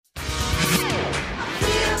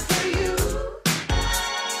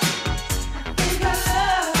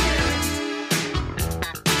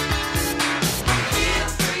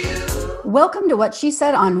Welcome to What She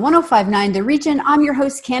Said on 105.9 The Region. I'm your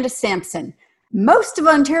host, Candace Sampson. Most of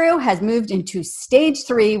Ontario has moved into stage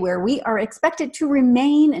 3, where we are expected to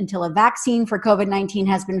remain until a vaccine for COVID-19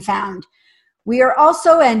 has been found. We are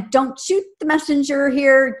also, and don't shoot the messenger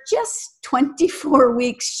here, just 24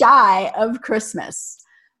 weeks shy of Christmas.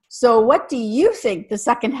 So what do you think the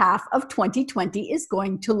second half of 2020 is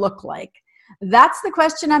going to look like? That's the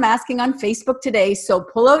question I'm asking on Facebook today, so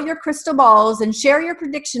pull out your crystal balls and share your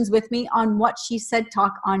predictions with me on What She Said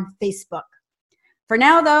Talk on Facebook. For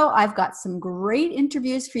now, though, I've got some great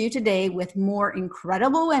interviews for you today with more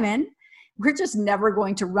incredible women. We're just never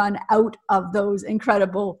going to run out of those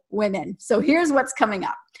incredible women. So here's what's coming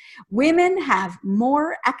up. Women have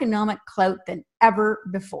more economic clout than ever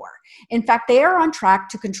before. In fact, they are on track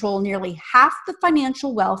to control nearly half the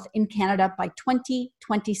financial wealth in Canada by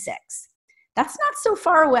 2026. That's not so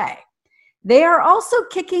far away. They are also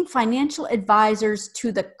kicking financial advisors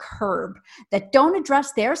to the curb that don't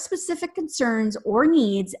address their specific concerns or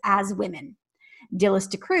needs as women.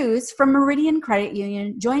 Dilys DeCruz from Meridian Credit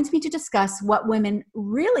Union joins me to discuss what women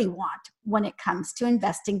really want when it comes to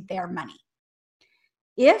investing their money.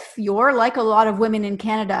 If you're like a lot of women in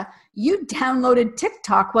Canada, you downloaded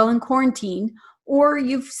TikTok while in quarantine, or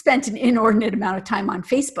you've spent an inordinate amount of time on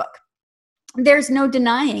Facebook. There's no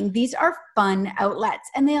denying these are fun outlets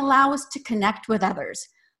and they allow us to connect with others.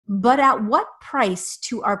 But at what price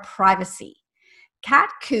to our privacy? Kat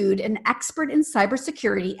Cood, an expert in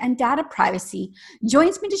cybersecurity and data privacy,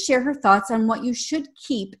 joins me to share her thoughts on what you should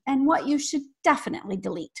keep and what you should definitely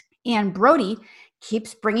delete. Anne Brody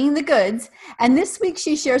keeps bringing the goods, and this week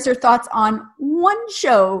she shares her thoughts on one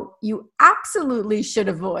show you absolutely should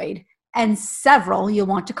avoid and several you'll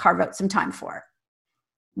want to carve out some time for.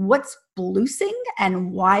 What's bluesing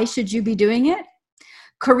and why should you be doing it?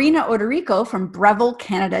 Karina Odorico from Breville,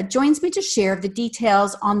 Canada joins me to share the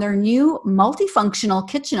details on their new multifunctional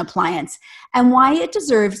kitchen appliance and why it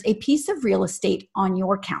deserves a piece of real estate on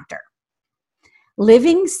your counter.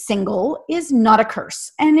 Living single is not a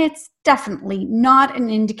curse, and it's definitely not an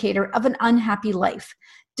indicator of an unhappy life,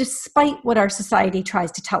 despite what our society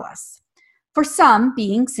tries to tell us. For some,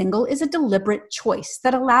 being single is a deliberate choice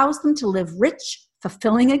that allows them to live rich,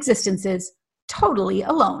 fulfilling existences totally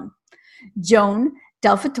alone. Joan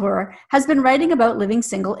Delfator has been writing about living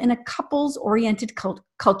single in a couples-oriented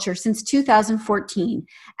culture since 2014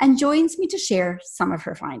 and joins me to share some of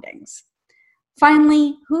her findings.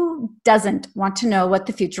 Finally, who doesn't want to know what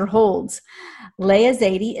the future holds? Leah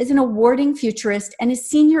Zaidi is an awarding futurist and is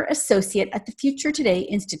senior associate at the Future Today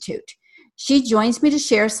Institute. She joins me to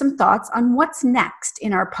share some thoughts on what's next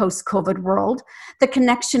in our post-COVID world, the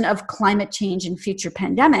connection of climate change and future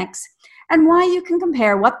pandemics, and why you can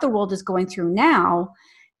compare what the world is going through now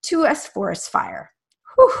to a forest fire.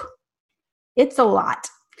 Whew, it's a lot.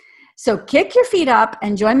 So kick your feet up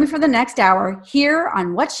and join me for the next hour here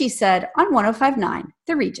on What She Said on 105.9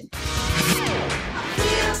 The Region.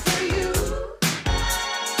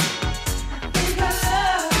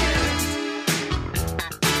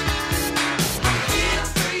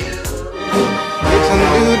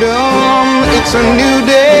 It's a new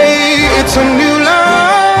day, it's a new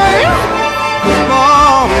life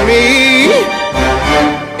for me,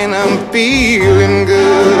 and I'm feeling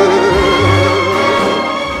good.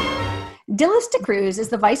 Dilys DeCruz is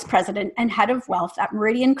the Vice President and Head of Wealth at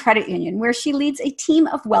Meridian Credit Union, where she leads a team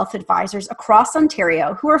of wealth advisors across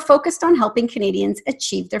Ontario who are focused on helping Canadians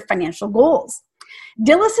achieve their financial goals.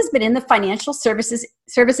 Dilys has been in the financial services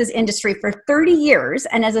industry for 30 years,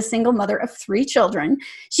 and as a single mother of 3 children,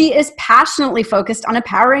 she is passionately focused on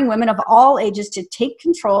empowering women of all ages to take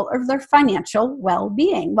control of their financial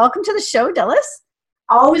well-being. Welcome to the show, Dilys.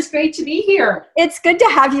 Always great to be here. It's good to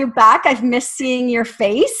have you back. I've missed seeing your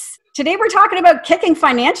face. Today we're talking about kicking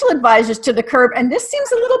financial advisors to the curb, and this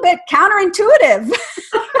seems a little bit counterintuitive.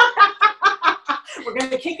 We're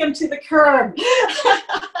going to kick them to the curb.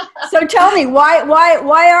 So tell me, why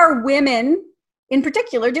are women in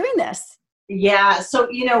particular doing this? Yeah, so,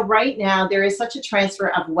 right now there is such a transfer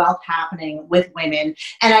of wealth happening with women.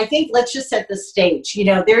 And I think let's just set the stage.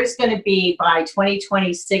 There's going to be, by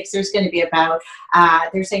 2026, there's going to be about,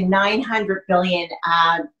 they're saying 900 billion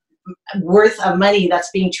worth of money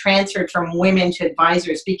that's being transferred from women to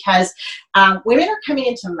advisors, because women are coming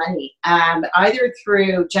into money either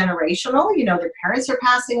through generational, their parents are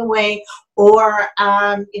passing away, or,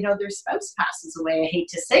 their spouse passes away. I hate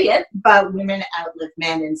to say it, but women outlive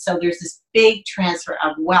men. And so there's this big transfer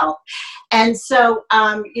of wealth. And so,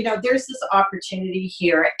 there's this opportunity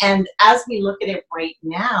here. And as we look at it right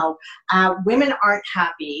now, women aren't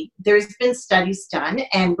happy. There's been studies done,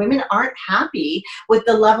 and women aren't happy with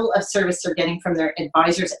the level of service they're getting from their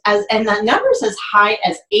advisors. And the numbers as high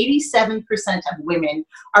as 87% of women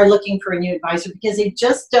are looking for a new advisor because they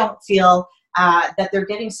just don't feel that they're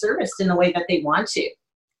getting serviced in the way that they want to.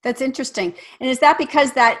 That's interesting. And is that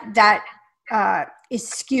because that is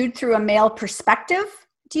skewed through a male perspective,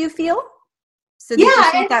 do you feel? So they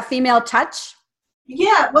just want that female touch?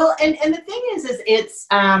 Yeah, well, and the thing is it's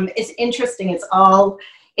interesting.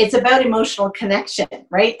 It's about emotional connection,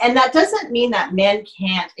 right? And that doesn't mean that men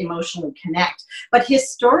can't emotionally connect, but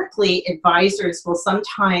historically, advisors will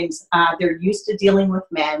sometimes, they're used to dealing with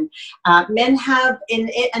men. Men have,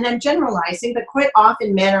 and I'm generalizing, but quite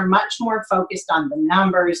often men are much more focused on the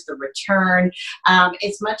numbers, the return.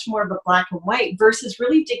 It's much more of a black and white versus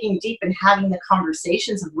really digging deep and having the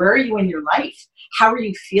conversations of where are you in your life? How are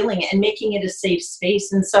you feeling? And making it a safe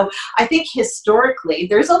space. And so I think historically,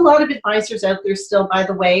 there's a lot of advisors out there still, by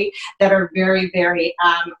the way, that are very, very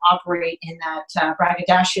operate in that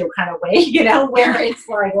braggadocio kind of way, where it's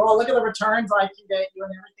like, oh, look at the returns I can get you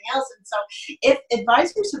and everything else. And so if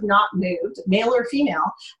advisors have not moved, male or female,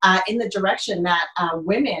 in the direction that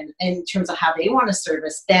women, in terms of how they want to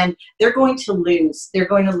service, then they're going to lose. They're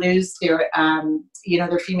going to lose their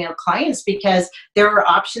their female clients because there are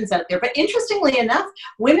options out there. But interestingly enough,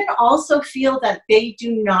 women also feel that they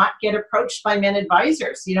do not get approached by men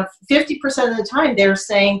advisors. 50% of the time they're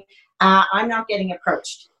saying, I'm not getting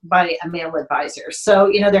approached by a male advisor.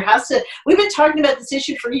 So, we've been talking about this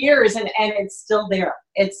issue for years and it's still there.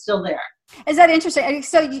 It's still there. Is that interesting?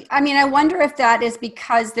 So, I wonder if that is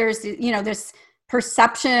because there's, this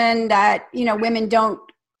perception that, women don't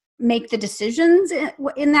make the decisions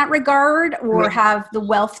in that regard or have the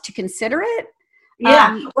wealth to consider it.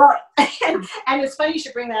 Yeah, well, and it's funny you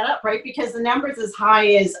should bring that up, right? Because the numbers as high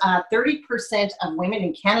as 30% of women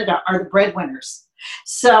in Canada are the breadwinners.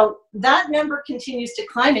 So that number continues to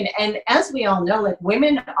climb. And as we all know, like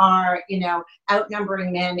women are,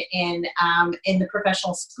 outnumbering men in the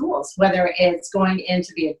professional schools, whether it's going in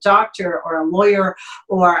to be a doctor or a lawyer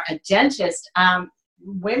or a dentist.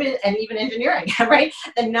 Women and even engineering, right?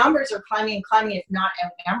 The numbers are climbing, if not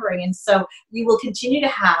outnumbering. And so you will continue to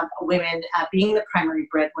have women being the primary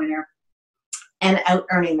breadwinner and out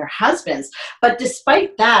earning their husbands. But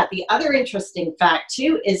despite that, the other interesting fact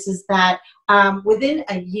too is that within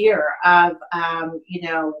a year of,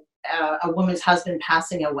 a woman's husband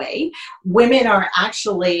passing away, women are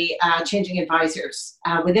actually changing advisors.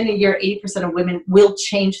 Within a year, 80% of women will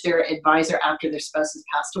change their advisor after their spouse has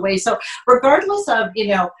passed away. So regardless of,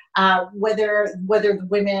 whether the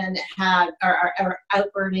women are out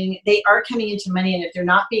earning, they are coming into money. And if they're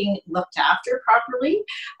not being looked after properly,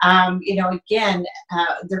 again,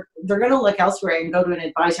 they're going to look elsewhere and go to an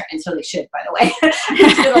advisor. And so they should, by the way.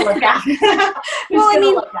 Who's going to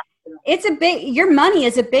look after? It's your money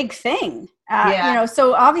is a big thing,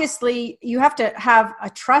 so obviously you have to have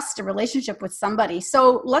a relationship with somebody.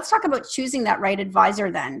 So let's talk about choosing that right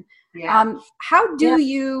advisor then. Yeah. How do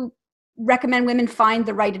you recommend women find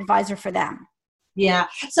the right advisor for them? Yeah.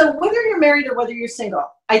 So whether you're married or whether you're single,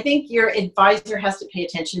 I think your advisor has to pay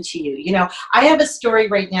attention to you. I have a story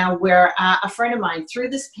right now where a friend of mine through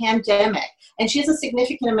this pandemic, and she has a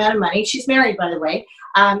significant amount of money. She's married, by the way.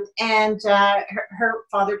 And her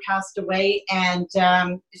father passed away, and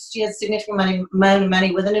she had a significant amount of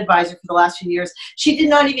money with an advisor for the last few years. She did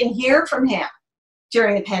not even hear from him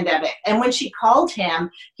during the pandemic. And when she called him,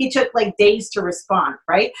 he took like days to respond,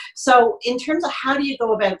 right? So in terms of how do you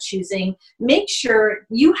go about choosing, make sure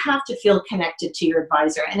you have to feel connected to your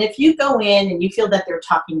advisor. And if you go in and you feel that they're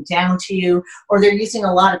talking down to you, or they're using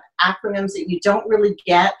a lot of acronyms that you don't really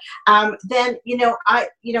get, then,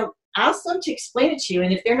 ask them to explain it to you.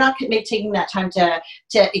 And if they're not taking that time to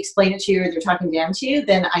explain it to you, or they're talking down to you,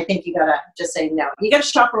 then I think you got to just say no. You got to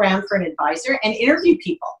shop around for an advisor and interview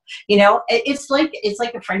people. It's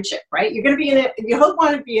like a friendship, right? You're going to be in it. You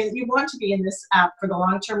want to be in this for the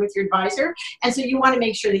long term with your advisor. And so you want to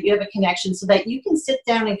make sure that you have a connection so that you can sit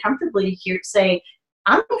down and comfortably say,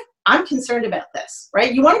 I'm concerned about this,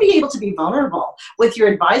 right? You want to be able to be vulnerable with your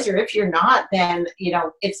advisor. If you're not, then,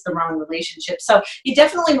 it's the wrong relationship. So you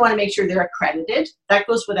definitely want to make sure they're accredited. That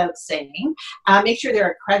goes without saying. Make sure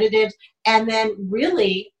they're accredited. And then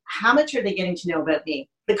really, how much are they getting to know about me?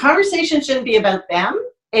 The conversation shouldn't be about them.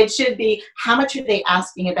 It should be, how much are they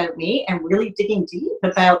asking about me, and really digging deep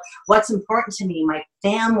about what's important to me, my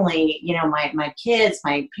family, my kids,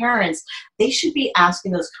 my parents. They should be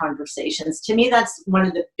asking those conversations. To me, that's one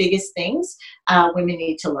of the biggest things women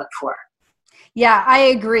need to look for. Yeah, I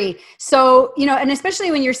agree. So, and especially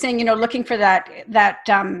when you're saying, looking for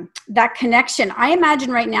that connection, I imagine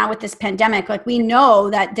right now with this pandemic, like we know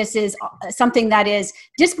that this is something that is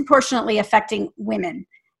disproportionately affecting women,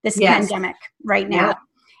 this pandemic right now. Yeah.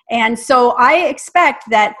 And so I expect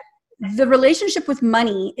that the relationship with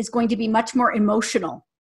money is going to be much more emotional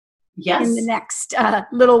in the next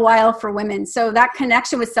little while for women. So that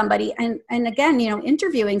connection with somebody, and again,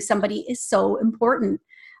 interviewing somebody is so important.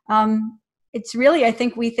 It's really, I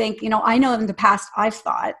think I know in the past I've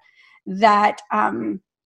thought that,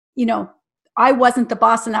 I wasn't the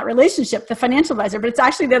boss in that relationship, the financial advisor, but it's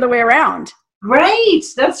actually the other way around. Right.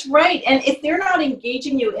 That's right. And if they're not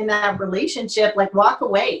engaging you in that relationship, like, walk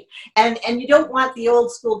away. And you don't want the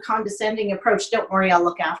old school condescending approach. Don't worry, I'll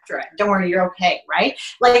look after it. Don't worry, you're okay. Right.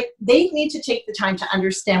 Like, they need to take the time to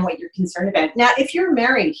understand what you're concerned about. Now, if you're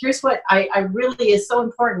married, here's what I really is so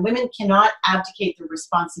important. Women cannot abdicate the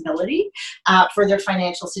responsibility for their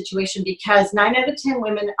financial situation, because 9 out of 10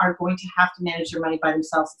 women are going to have to manage their money by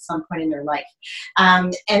themselves at some point in their life.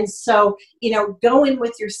 And so, go in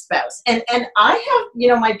with your spouse. And I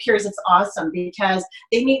have, my peers, it's awesome because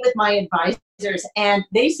they meet with my advisors and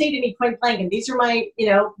they say to me point blank, and these are my,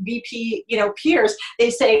 VP, peers,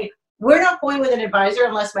 they say, we're not going with an advisor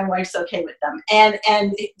unless my wife's okay with them. And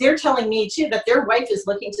they're telling me too that their wife is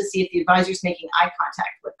looking to see if the advisor's making eye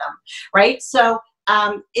contact with them, right? So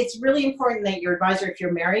it's really important that your advisor, if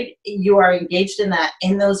you're married, you are engaged in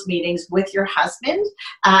those meetings with your husband,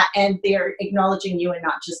 and they're acknowledging you and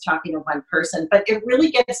not just talking to one person. But it really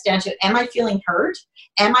gets down to, am I feeling heard?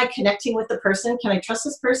 Am I connecting with the person? Can I trust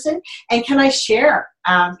this person? And can I share,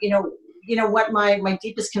 what my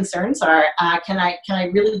deepest concerns are? Can I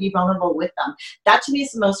really be vulnerable with them? That to me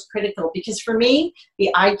is the most critical, because for me, the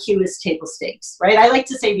IQ is table stakes, right? I like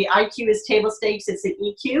to say the IQ is table stakes, it's the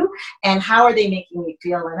EQ, and how are they making me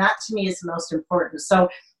feel? And that to me is the most important. So,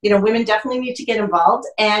 women definitely need to get involved.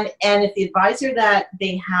 And if the advisor that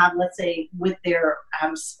they have, let's say, with their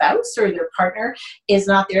spouse or their partner is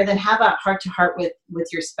not there, then have a heart-to-heart with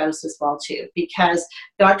your spouse as well, too. Because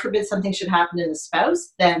God forbid something should happen to the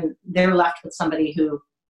spouse, then they're left with somebody who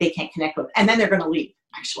they can't connect with. And then they're going to leave,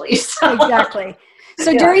 actually. So, exactly.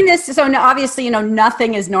 So during this, so obviously,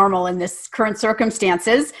 nothing is normal in this current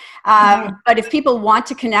circumstances. But if people want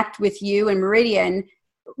to connect with you and Meridian,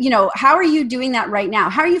 how are you doing that right now?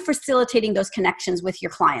 How are you facilitating those connections with your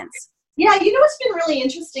clients? Yeah, it's been really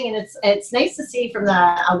interesting, and it's nice to see from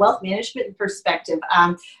a wealth management perspective.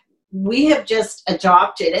 We have just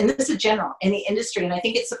adopted, and this is general in the industry, and I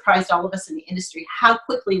think it surprised all of us in the industry how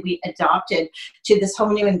quickly we adopted to this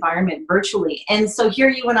whole new environment virtually. And so here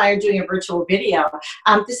you and I are doing a virtual video.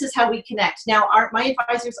 This is how we connect. Now, my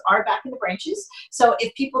advisors are back in the branches, so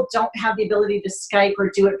if people don't have the ability to Skype or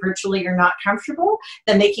do it virtually or not comfortable,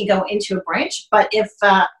 then they can go into a branch. But if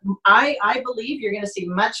I believe you're going to see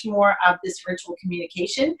much more of this virtual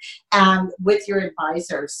communication with your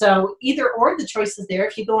advisor. So either or, the choice is there.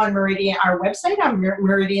 If you go on Meridian, our website on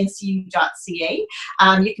meridiancu.ca.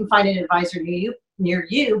 You can find an advisor near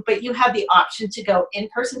you, but you have the option to go in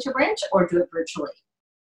person to branch or do it virtually.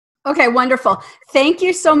 Okay, wonderful. Thank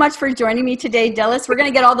you so much for joining me today, Dilys. We're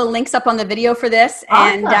going to get all the links up on the video for this.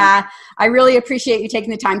 Awesome. And I really appreciate you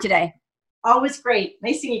taking the time today. Always great.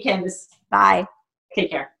 Nice seeing you, Candace. Bye.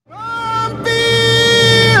 Take care. I'm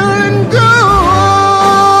feeling good.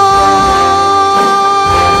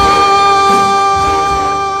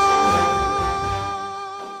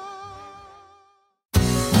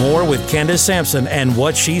 More with Candace Sampson and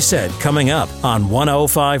What She Said coming up on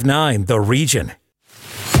 105.9 The Region.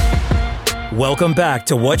 Welcome back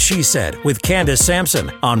to What She Said with Candace Sampson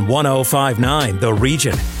on 105.9 The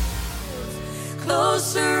Region.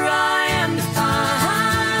 Closer I am to find,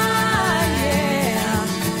 yeah.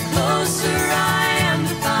 Closer I am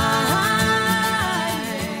to find,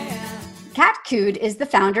 yeah. Kat Cood is the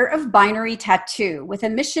founder of Binary Tattoo, with a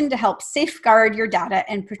mission to help safeguard your data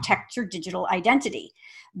and protect your digital identity.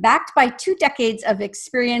 Backed by 2 decades of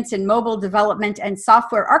experience in mobile development and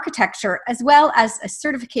software architecture, as well as a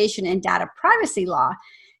certification in data privacy law,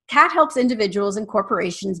 Kat helps individuals and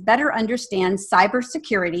corporations better understand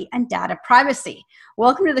cybersecurity and data privacy.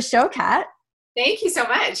 Welcome to the show, Kat. Thank you so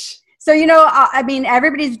much. So,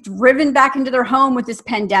 everybody's driven back into their home with this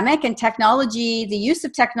pandemic, and technology, the use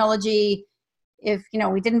of technology, if,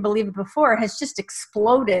 we didn't believe it before, has just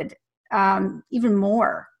exploded even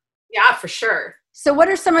more. Yeah, for sure. So what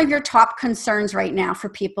are some of your top concerns right now for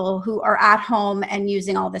people who are at home and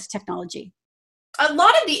using all this technology? A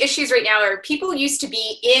lot of the issues right now are people used to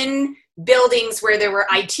be in buildings where there were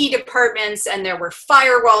IT departments and there were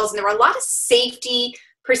firewalls and there were a lot of safety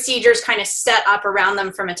procedures kind of set up around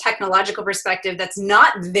them from a technological perspective that's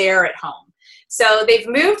not there at home. So they've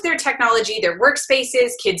moved their technology, their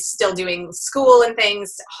workspaces, kids still doing school and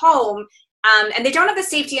things home, and they don't have the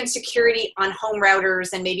safety and security on home routers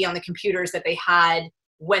and maybe on the computers that they had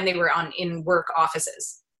when they were in work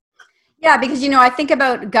offices. Yeah, because, I think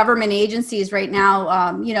about government agencies right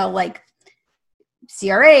now, like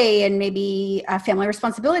CRA and maybe a Family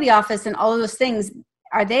Responsibility Office and all of those things.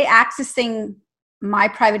 Are they accessing my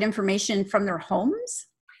private information from their homes?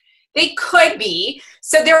 They could be.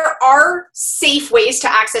 So there are safe ways to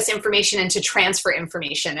access information and to transfer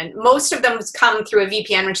information. And most of them come through a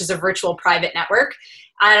VPN, which is a virtual private network.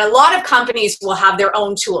 And a lot of companies will have their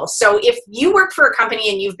own tools. So if you work for a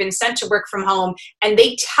company and you've been sent to work from home and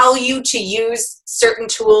they tell you to use certain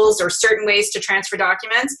tools or certain ways to transfer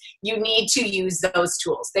documents, you need to use those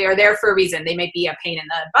tools. They are there for a reason. They might be a pain in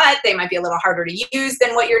the butt. They might be a little harder to use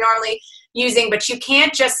than what you're normally using, but you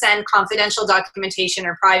can't just send confidential documentation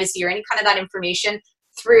or privacy or any kind of that information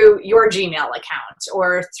through your Gmail account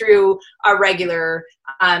or through a regular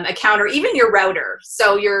account or even your router.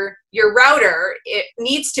 So your router, it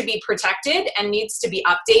needs to be protected and needs to be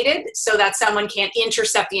updated so that someone can't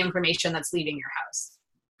intercept the information that's leaving your house.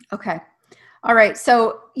 Okay. All right.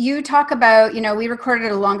 So you talk about, we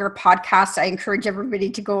recorded a longer podcast. I encourage everybody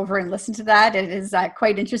to go over and listen to that. It is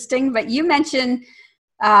quite interesting. But you mentioned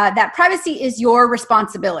that privacy is your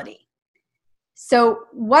responsibility. So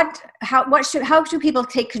how do people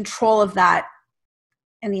take control of that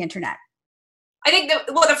in the internet? I think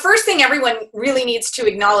the first thing everyone really needs to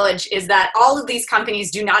acknowledge is that all of these companies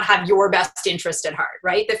do not have your best interest at heart,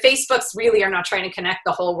 right? The Facebooks really are not trying to connect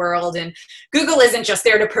the whole world, and Google isn't just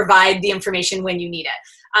there to provide the information when you need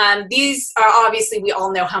it. These are obviously, we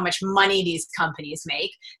all know how much money these companies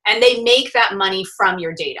make, and they make that money from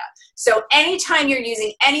your data. So anytime you're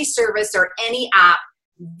using any service or any app,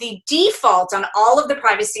 the default on all of the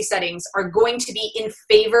privacy settings are going to be in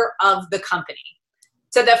favor of the company.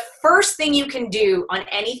 So the first thing you can do on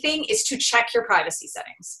anything is to check your privacy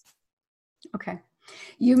settings. Okay.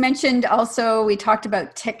 You mentioned also, we talked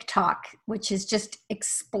about TikTok, which has just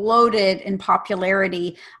exploded in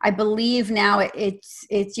popularity. I believe now it's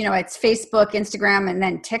Facebook, Instagram, and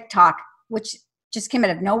then TikTok, which just came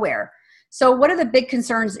out of nowhere. So what are the big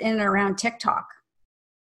concerns in and around TikTok?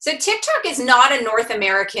 So TikTok is not a North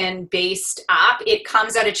American-based app. It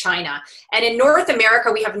comes out of China. And in North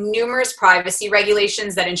America, we have numerous privacy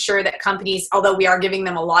regulations that ensure that companies, although we are giving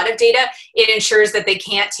them a lot of data, it ensures that they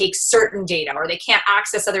can't take certain data or they can't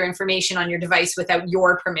access other information on your device without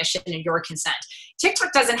your permission and your consent.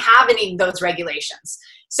 TikTok doesn't have any of those regulations.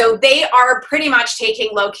 So they are pretty much taking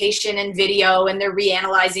location and video, and they're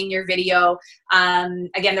reanalyzing your video.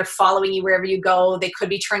 Again, they're following you wherever you go. They could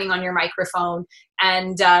be turning on your microphone.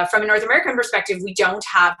 And from a North American perspective, we don't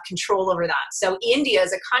have control over that. So India,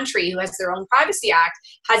 as a country who has their own privacy act,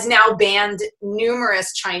 has now banned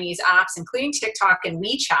numerous Chinese apps, including TikTok and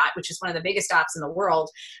WeChat, which is one of the biggest apps in the world.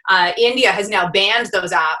 India has now banned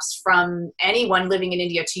those apps from anyone living in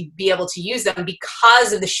India to be able to use them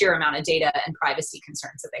because of the sheer amount of data and privacy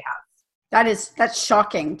concerns that they have. That's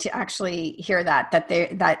shocking to actually hear that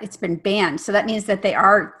it's been banned. So that means that they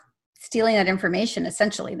are stealing that information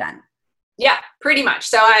essentially then. Yeah, pretty much.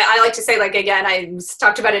 So I like to say, like, again, I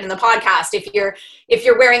talked about it in the podcast. If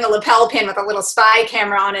you're wearing a lapel pin with a little spy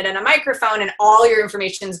camera on it and a microphone, and all your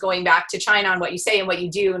information is going back to China on what you say and what you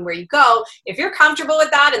do and where you go, if you're comfortable with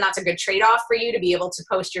that and that's a good trade-off for you to be able to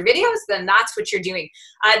post your videos, then that's what you're doing.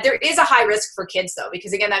 There is a high risk for kids, though,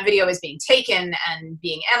 because, again, that video is being taken and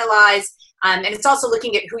being analyzed, and it's also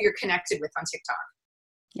looking at who you're connected with on TikTok.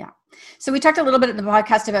 Yeah. So we talked a little bit in the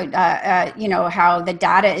podcast about, how the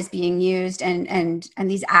data is being used and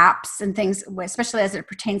these apps and things, especially as it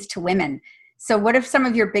pertains to women. So what are some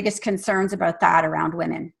of your biggest concerns about that around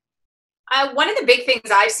women? One of the big things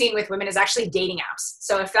I've seen with women is actually dating apps.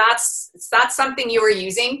 So if that's something you are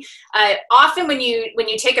using, often when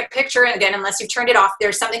you take a picture, and again, unless you've turned it off,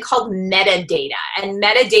 there's something called metadata. And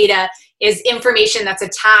metadata is information that's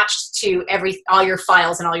attached to all your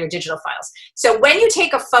files and all your digital files. So when you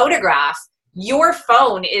take a photograph, your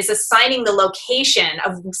phone is assigning the location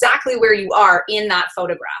of exactly where you are in that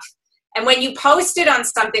photograph. And when you post it on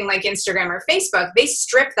something like Instagram or Facebook, they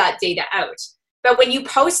strip that data out. But when you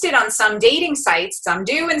post it on some dating sites, some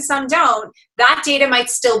do and some don't, that data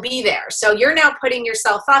might still be there. So you're now putting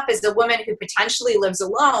yourself up as a woman who potentially lives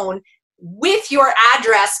alone with your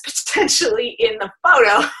address potentially in the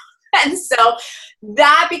photo. And so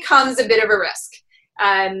that becomes a bit of a risk.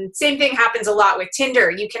 Same thing happens a lot with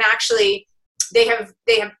Tinder. You can actually, they have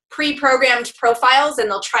pre-programmed profiles, and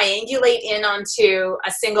they'll triangulate in onto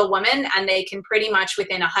a single woman, and they can pretty much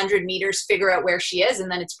within 100 meters figure out where she is, and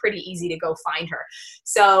then it's pretty easy to go find her.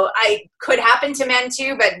 So I could happen to men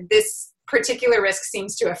too, but this particular risk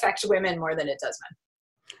seems to affect women more than it does men.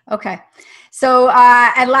 Okay. So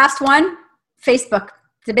and last one, Facebook.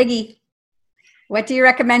 It's a biggie. What do you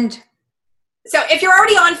recommend? So if you're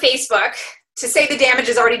already on Facebook, to say the damage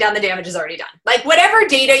is already done, the damage is already done. Like whatever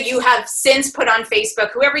data you have since put on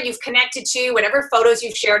Facebook, whoever you've connected to, whatever photos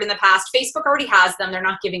you've shared in the past, Facebook already has them. They're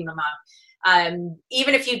not giving them up.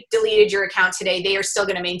 Even if you deleted your account today, they are still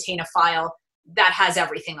going to maintain a file that has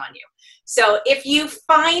everything on you. So if you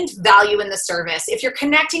find value in the service, if you're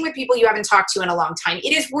connecting with people you haven't talked to in a long time,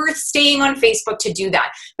 it is worth staying on Facebook to do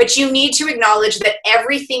that. But you need to acknowledge that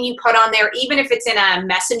everything you put on there, even if it's in a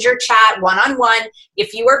messenger chat, one-on-one,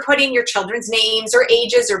 if you are putting your children's names or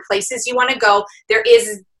ages or places you want to go,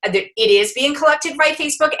 it is being collected by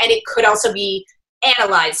Facebook, and it could also be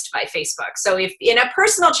analyzed by Facebook. So if in a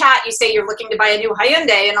personal chat you say you're looking to buy a new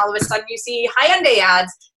Hyundai and all of a sudden you see Hyundai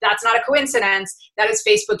ads, that's not a coincidence. That is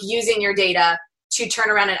Facebook using your data to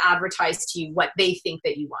turn around and advertise to you what they think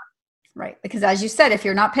that you want. Right. Because as you said, if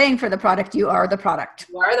you're not paying for the product, you are the product.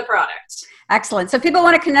 You are the product. Excellent. So if people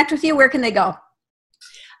want to connect with you, where can they go?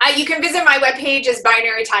 You can visit my webpage is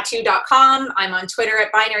binarytattoo.com. I'm on Twitter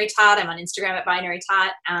at binarytat. I'm on Instagram at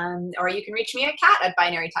binarytat. Or you can reach me at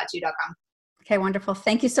kat@binarytattoo.com. Okay, wonderful.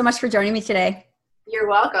 Thank you so much for joining me today. You're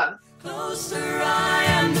welcome. Closer I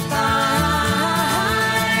am to find.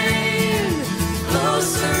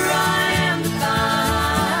 Closer I am to find.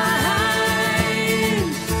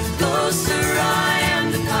 Closer I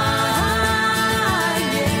am to find.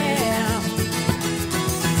 Yeah.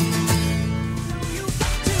 You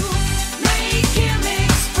to make him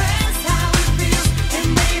express how he feels, and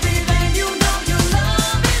maybe then you know your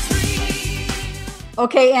love is real.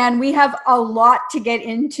 Okay, and we have a lot to get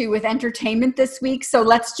into with entertainment this week, so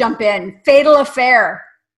let's jump in. Fatal Affair.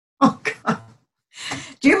 Oh, God.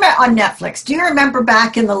 Do you remember on Netflix? Do you remember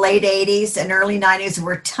back in the late 80s and early 90s, there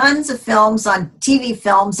were tons of films on TV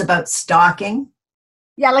films about stalking?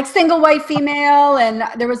 Yeah, like Single White Female, and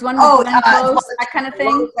there was one with Glenn Close, that kind of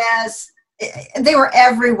thing. Lopez. They were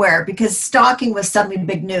everywhere because stalking was suddenly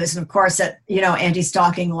big news. And of course,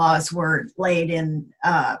 anti-stalking laws were laid in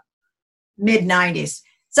mid-90s.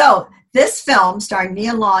 So this film, starring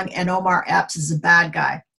Nia Long and Omar Epps as a bad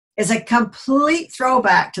guy, is a complete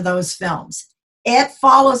throwback to those films. It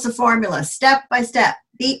follows the formula, step by step,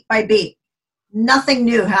 beat by beat. Nothing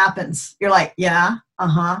new happens. You're like, yeah,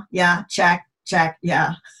 yeah, check,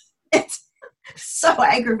 yeah. It's so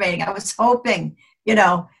aggravating. I was hoping,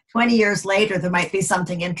 20 years later, there might be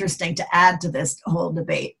something interesting to add to this whole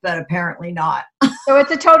debate, but apparently not. So it's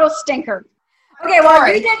a total stinker. Okay, well,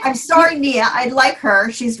 I'm sorry, Nia. I like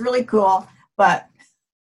her. She's really cool, but.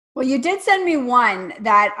 Well, you did send me one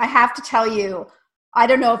that I have to tell you, I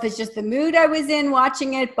don't know if it's just the mood I was in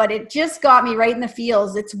watching it, but it just got me right in the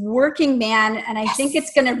feels. It's Working Man, and I think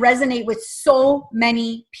it's going to resonate with so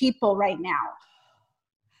many people right now.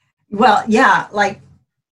 Well, yeah, like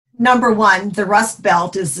number one, the Rust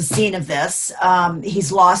Belt is the scene of this.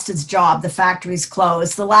 He's lost his job. The factory's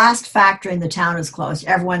closed. The last factory in the town is closed.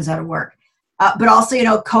 Everyone's out of work. But also,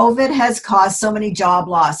 COVID has caused so many job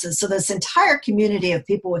losses. So this entire community of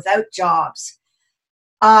people without jobs.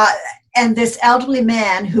 And this elderly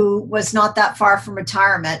man who was not that far from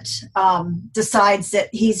retirement decides that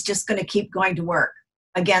he's just going to keep going to work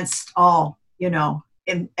against all,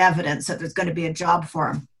 evidence that there's going to be a job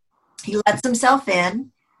for him. He lets himself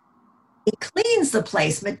in. He cleans the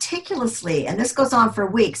place meticulously. And this goes on for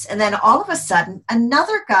weeks. And then all of a sudden,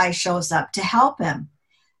 another guy shows up to help him.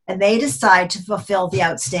 And they decide to fulfill the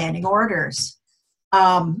outstanding orders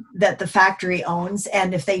that the factory owns.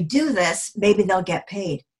 And if they do this, maybe they'll get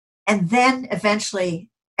paid. And then eventually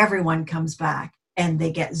everyone comes back and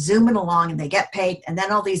they get zooming along and they get paid. And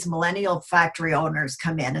then all these millennial factory owners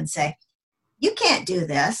come in and say, you can't do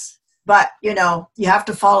this, but you have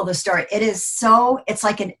to follow the story. It's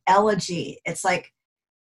like an elegy. It's like,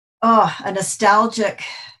 a nostalgic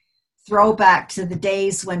throwback to the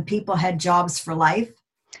days when people had jobs for life.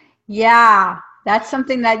 Yeah, that's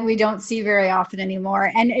something that we don't see very often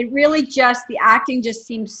anymore. And it really the acting just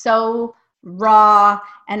seems so raw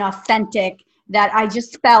and authentic that I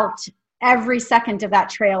just felt every second of that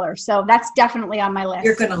trailer. So that's definitely on my list.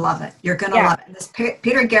 You're going to love it. You're going to love it. And this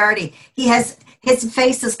Peter Garrity, his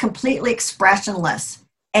face is completely expressionless,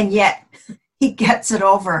 and yet he gets it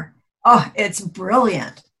over Oh, it's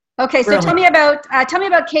brilliant. Okay, so Brilliant. tell me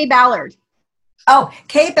about Kay Ballard. Oh,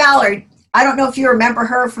 Kay Ballard. I don't know if you remember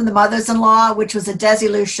her from The Mothers-in-Law, which was a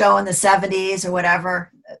Desilu show in the 70s or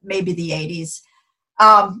whatever, maybe the 80s.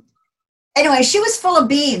 Anyway, she was full of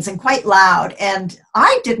beans and quite loud. And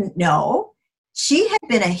I didn't know she had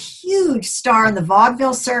been a huge star in the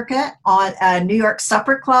vaudeville circuit, on New York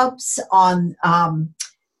supper clubs, on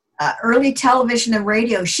early television and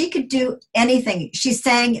radio. She could do anything. She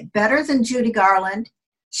sang better than Judy Garland.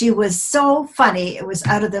 She was so funny. It was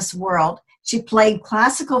out of this world. She played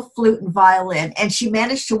classical flute and violin, and she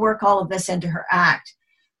managed to work all of this into her act.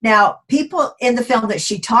 Now, people in the film that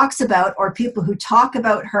she talks about, or people who talk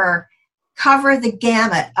about her, cover the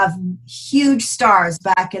gamut of huge stars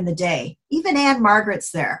back in the day. Even Anne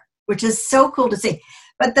Margaret's there, which is so cool to see.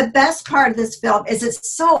 But the best part of this film is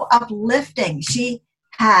it's so uplifting. She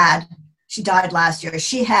died last year.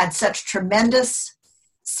 She had such tremendous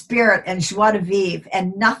spirit and joie de vivre,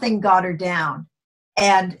 and nothing got her down.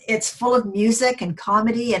 And it's full of music and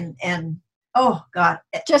comedy and oh God.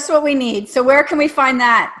 Just what we need. So where can we find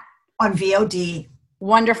that? On VOD.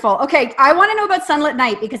 Wonderful. Okay, I want to know about Sunlit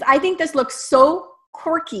Night, because I think this looks so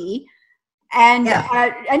quirky and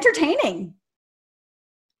entertaining.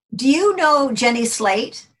 Do you know Jenny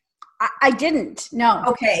Slate? I didn't. No.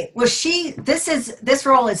 Okay. Well, this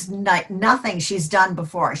role is nothing she's done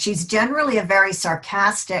before. She's generally a very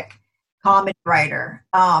sarcastic comedy writer.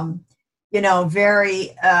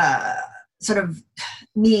 Very sort of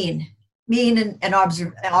mean and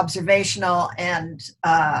observational, and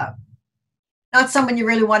not someone you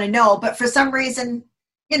really want to know. But for some reason,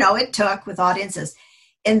 it took with audiences.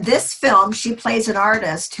 In this film, she plays an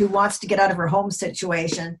artist who wants to get out of her home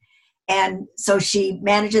situation. And so she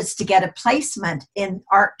manages to get a placement in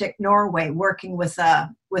Arctic Norway, working with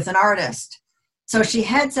an artist. So she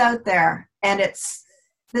heads out there, and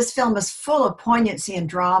this film is full of poignancy and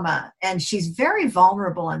drama, and she's very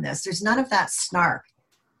vulnerable in this. There's none of that snark.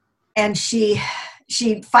 And she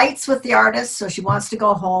fights with the artist, so she wants to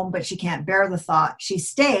go home, but she can't bear the thought. She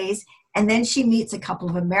stays, and then she meets a couple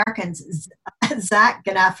of Americans. Zach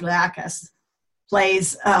Galifianakis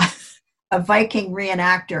plays a Viking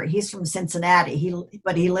reenactor. He's from Cincinnati,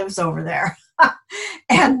 but he lives over there.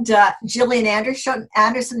 And Gillian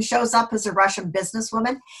Anderson shows up as a Russian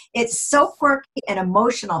businesswoman. It's so quirky and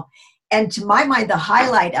emotional. And to my mind, the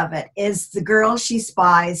highlight of it is the girl she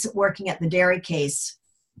spies working at the dairy case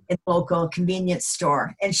in the local convenience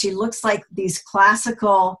store. And she looks like these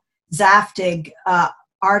classical Zaftig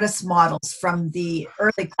artist models from the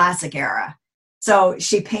early classic era. So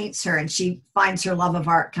she paints her, and she finds her love of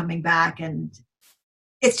art coming back. And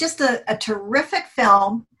it's just a terrific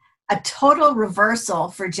film, a total reversal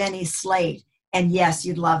for Jenny Slate. And yes,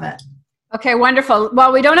 you'd love it. Okay, wonderful.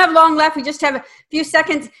 Well, we don't have long left. We just have a few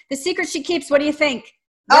seconds. The Secret She Keeps, what do you think?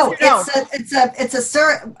 Yes It's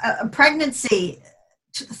a pregnancy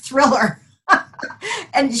thriller.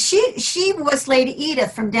 And she was Lady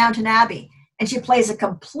Edith from Downton Abbey, and she plays a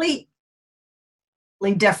completely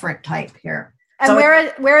different type here. And so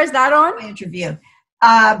where is that on? My interview.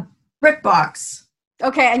 BritBox.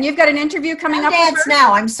 Okay, and you've got an interview coming up Dance with her?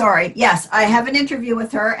 Now, I'm sorry. Yes, I have an interview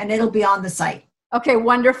with her, and it'll be on the site. Okay,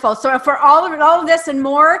 wonderful. So for all of this and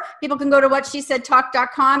more, people can go to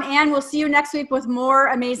whatshesaidtalk.com, and we'll see you next week with more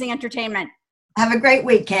amazing entertainment. Have a great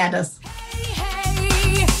week, Candace.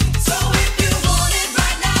 Hey, so if you want it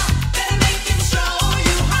right now, better make him show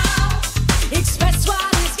you how. Express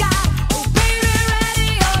what he's got. Oh, baby,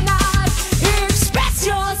 ready or not, express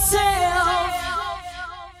yourself.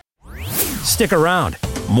 Stick around.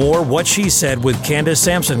 More What She Said with Candace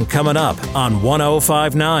Sampson coming up on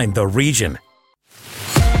 105.9 The Region.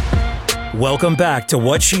 Welcome back to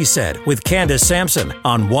What She Said with Candace Sampson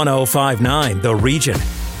on 105.9 The Region.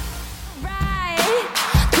 Right,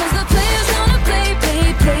 'cause the players gonna play,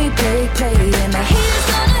 and the haters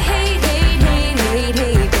gonna hate,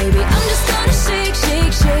 baby. I'm just gonna shake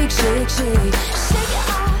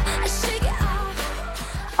it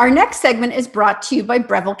off. Our next segment is brought to you by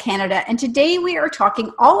Breville Canada, and today we are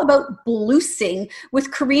talking all about bluesing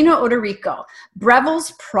with Karina Odorico,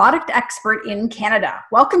 Breville's product expert in Canada.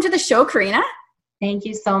 Welcome to the show, Karina. Thank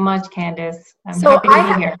you so much, Candace. I'm happy to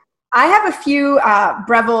be here. I have a few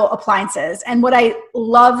Breville appliances, and what I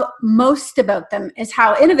love most about them is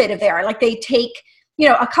how innovative they are. Like, they take,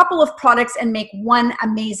 a couple of products and make one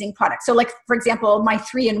amazing product. So, like, for example, my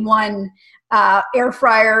 3-in-1 air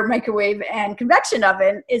fryer, microwave, and convection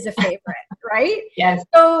oven is a favorite, right? Yes.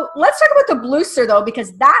 So let's talk about the Blueser, though,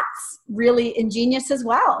 because that's really ingenious as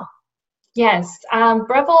well. Yes.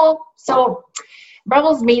 Breville, so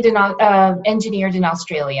Breville's engineered in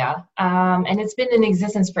Australia, and it's been in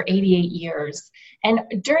existence for 88 years. And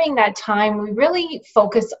during that time, we really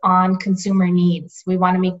focus on consumer needs. We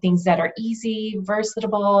want to make things that are easy,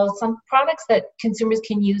 versatile, some products that consumers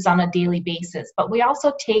can use on a daily basis. But we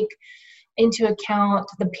also take into account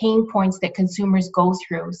the pain points that consumers go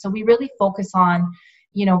through. So we really focus on,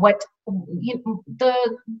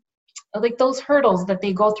 those hurdles that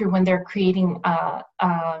they go through when they're creating a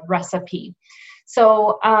recipe.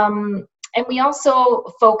 So, and we also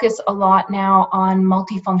focus a lot now on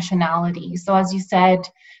multifunctionality. So as you said,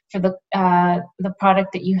 for the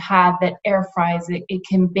product that you have that air fries, it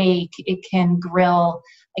can bake, it can grill,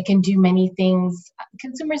 it can do many things.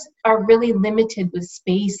 Consumers are really limited with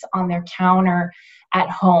space on their counter at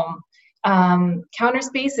home. Counter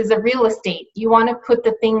space is a real estate. You want to put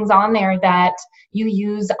the things on there that you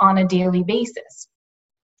use on a daily basis.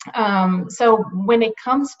 So when it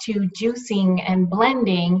comes to juicing and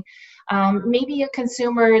blending, maybe a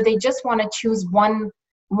consumer, they just want to choose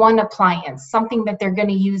one appliance, something that they're going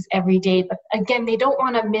to use every day. But again, they don't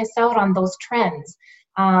want to miss out on those trends,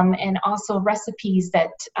 and also recipes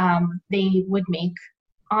that they would make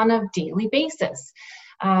on a daily basis.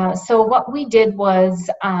 So what we did was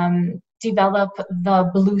develop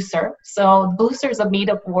the Blucer. So Blucer is a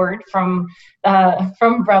made-up word from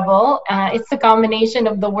Breville. It's a combination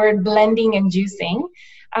of the word blending and juicing.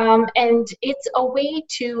 And it's a way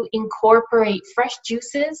to incorporate fresh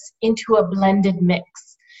juices into a blended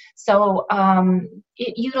mix. So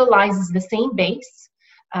it utilizes the same base.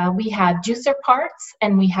 We have juicer parts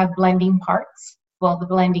and we have blending parts, the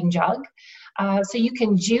blending jug. So you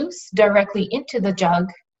can juice directly into the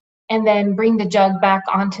jug and then bring the jug back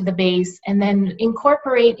onto the base and then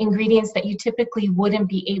incorporate ingredients that you typically wouldn't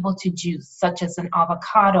be able to juice, such as an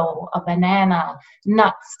avocado, a banana,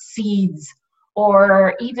 nuts, seeds,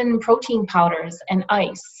 or even protein powders and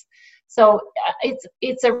ice. So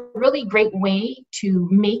it's a really great way to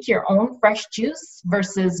make your own fresh juice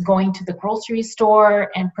versus going to the grocery store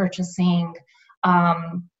and purchasing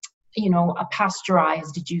a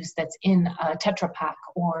pasteurized juice that's in a Tetra Pak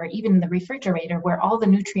or even the refrigerator where all the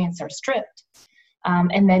nutrients are stripped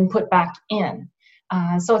and then put back in.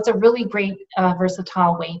 So it's a really great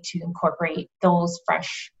versatile way to incorporate those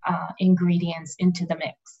fresh ingredients into the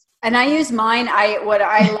mix. And I use mine. What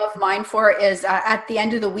I love mine for is at the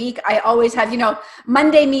end of the week, I always have,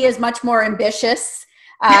 Monday me is much more ambitious.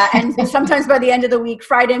 And sometimes by the end of the week,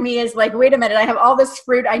 Friday me is like, wait a minute, I have all this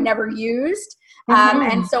fruit I never used.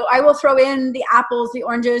 And so I will throw in the apples, the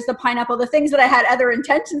oranges, the pineapple, the things that I had other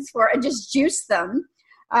intentions for and just juice them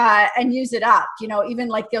and use it up. Even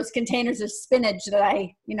like those containers of spinach that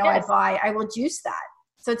I buy, I will juice that.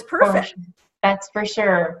 So it's perfect. That's for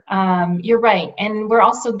sure. You're right. And we're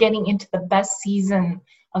also getting into the best season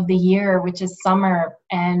of the year, which is summer.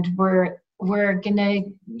 And we're going to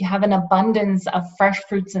have an abundance of fresh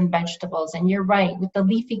fruits and vegetables. And you're right, with the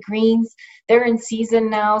leafy greens, they're in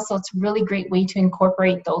season now. So it's a really great way to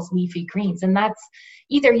incorporate those leafy greens. And that's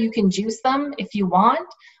either you can juice them if you want,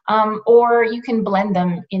 or you can blend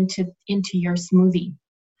them into your smoothie.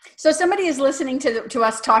 So somebody is listening to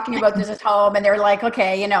us talking about this at home and they're like,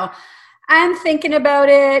 okay, I'm thinking about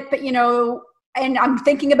it, but and I'm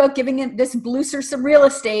thinking about giving this Blucer some real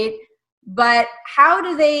estate, but how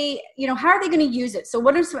are they going to use it? So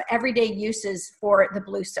what are some everyday uses for the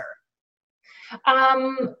Blucer?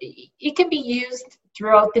 It can be used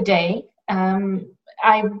throughout the day.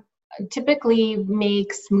 I typically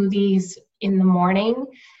make smoothies in the morning.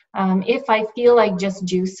 If I feel like just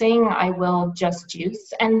juicing, I will just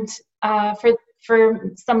juice. And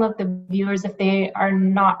for some of the viewers, if they are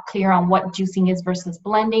not clear on what juicing is versus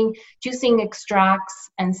blending, juicing extracts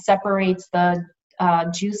and separates the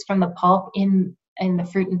juice from the pulp in the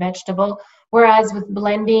fruit and vegetable, whereas with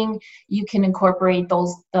blending, you can incorporate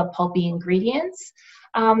the pulpy ingredients.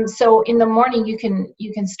 So in the morning, you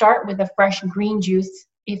can start with a fresh green juice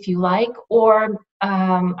if you like, or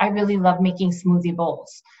I really love making smoothie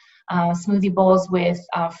bowls. Smoothie bowls with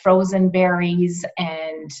frozen berries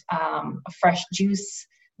and fresh juice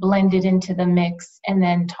blended into the mix, and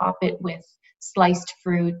then top it with sliced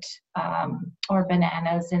fruit or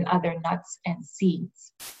bananas and other nuts and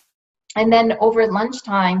seeds. And then over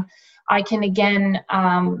lunchtime, I can again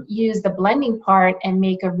use the blending part and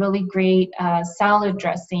make a really great salad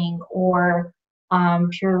dressing or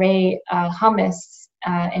puree hummus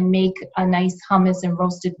and make a nice hummus and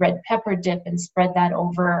roasted red pepper dip and spread that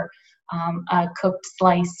over a cooked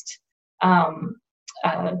sliced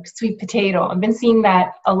sweet potato. I've been seeing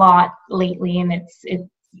that a lot lately, and it's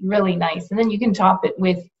really nice. And then you can top it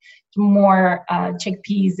with more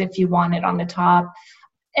chickpeas if you want it on the top.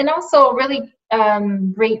 And also really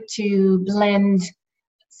great to blend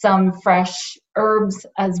some fresh herbs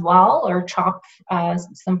as well, or chop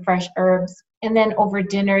some fresh herbs. And then over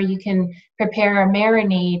dinner, you can prepare a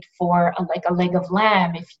marinade for like a leg of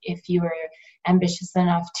lamb if you were ambitious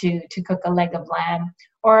enough to cook a leg of lamb.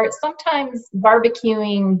 Or sometimes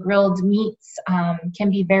barbecuing grilled meats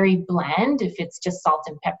can be very bland if it's just salt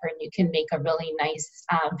and pepper, and you can make a really nice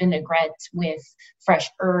vinaigrette with fresh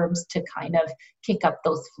herbs to kind of kick up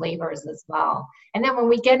those flavors as well. And then when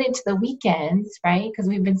we get into the weekends, right, because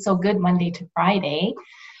we've been so good Monday to Friday,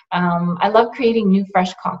 I love creating new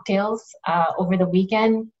fresh cocktails over the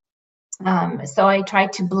weekend. So I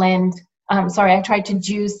tried to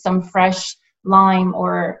juice some fresh lime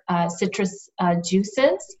or citrus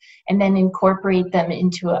juices and then incorporate them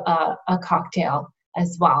into a cocktail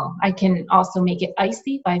as well. I can also make it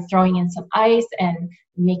icy by throwing in some ice and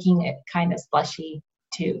making it kind of slushy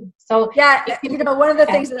too. So yeah, one of the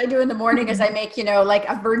things that I do in the morning is I make, like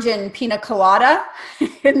a virgin pina colada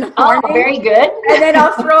in the morning. Oh, very good. And then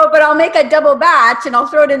I'll make a double batch and I'll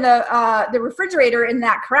throw it in the refrigerator in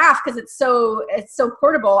that carafe because it's so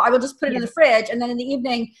portable. I will just put it in the fridge, and then in the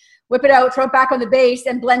evening, whip it out, throw it back on the base,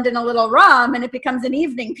 and blend in a little rum, and it becomes an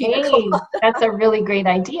evening pina colada. That's a really great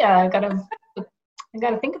idea. I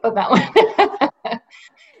gotta think about that one.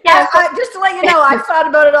 Yeah, just to let you know, I've thought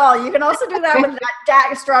about it all. You can also do that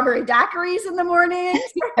with strawberry daiquiris in the morning,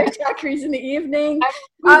 strawberry daiquiris in the evening.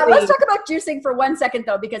 Let's talk about juicing for 1 second,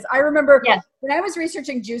 though, because I remember when I was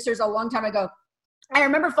researching juicers a long time ago, I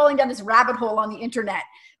remember falling down this rabbit hole on the internet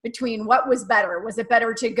between what was better. Was it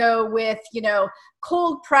better to go with,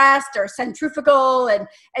 cold pressed or centrifugal? And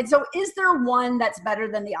so is there one that's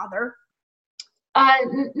better than the other?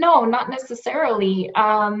 No, not necessarily.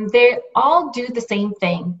 They all do the same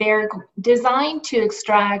thing. They're designed to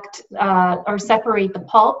extract or separate the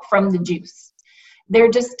pulp from the juice. They're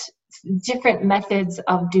just different methods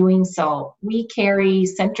of doing so. We carry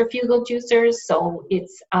centrifugal juicers, so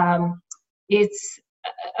it's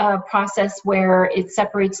a process where it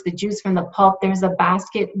separates the juice from the pulp. There's a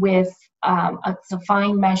basket with it's a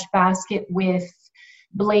fine mesh basket with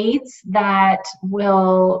blades that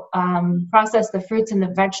will process the fruits and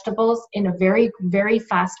the vegetables in a very, very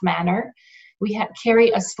fast manner. We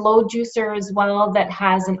carry a slow juicer as well that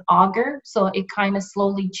has an auger, so it kind of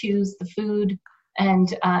slowly chews the food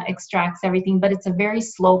and extracts everything, but it's a very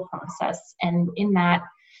slow process, and in that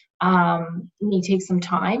it may take some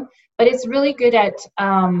time, but it's really good at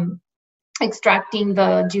extracting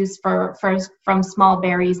the juice from small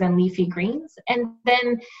berries and leafy greens. And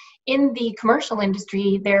then in the commercial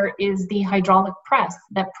industry, there is the hydraulic press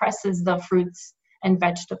that presses the fruits and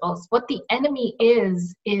vegetables. What the enemy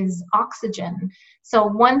is oxygen. So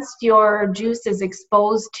once your juice is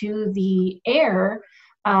exposed to the air,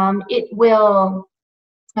 it will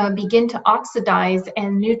begin to oxidize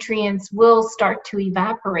and nutrients will start to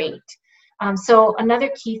evaporate. So another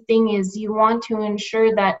key thing is you want to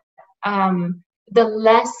ensure that the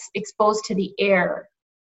less exposed to the air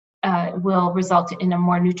will result in a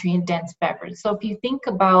more nutrient-dense beverage. So if you think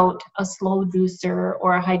about a slow juicer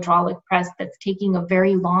or a hydraulic press that's taking a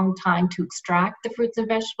very long time to extract the fruits and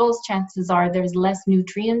vegetables, chances are there's less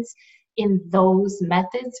nutrients in those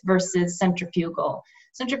methods versus centrifugal.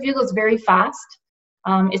 Centrifugal is very fast.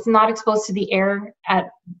 It's not exposed to the air at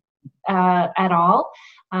all.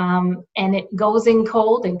 And it goes in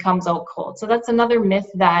cold and comes out cold. So that's another myth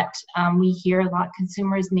that we hear a lot.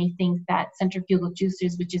 Consumers may think that centrifugal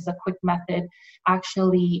juicers, which is a quick method,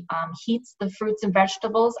 actually heats the fruits and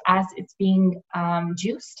vegetables as it's being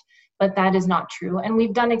juiced, but that is not true. And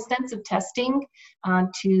we've done extensive testing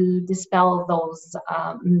to dispel those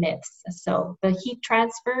myths. So the heat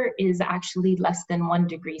transfer is actually less than 1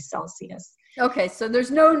 degree Celsius. Okay, so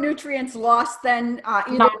there's no nutrients lost then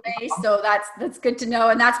either way. So that's good to know,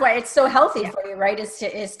 and that's why it's so healthy for you, right?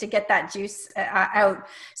 Is to get that juice out.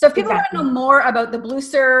 So if people want to know more about the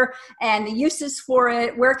Blucer and the uses for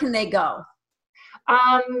it, where can they go?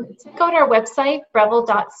 Check out our website,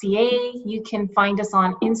 breville.ca. You can find us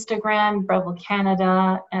on Instagram, Breville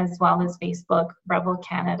Canada, as well as Facebook, Breville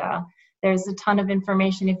Canada. There's a ton of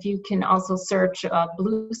information. If you can also search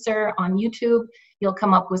Blucer on YouTube, you'll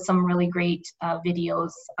come up with some really great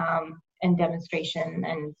videos and demonstration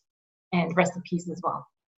and recipes as well.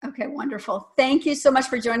 Okay, wonderful. Thank you so much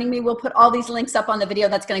for joining me. We'll put all these links up on the video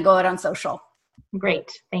that's going to go out on social.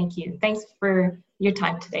 Great. Thank you. Thanks for your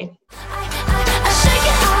time today. I shake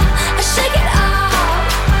it off, I shake it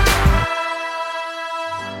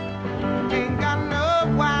off. Ain't got no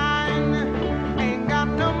wine, ain't got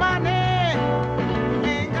no money,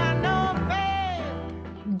 ain't got no pay.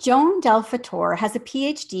 Joan Del Fattore has a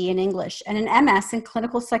PhD in English and an MS in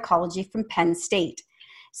clinical psychology from Penn State.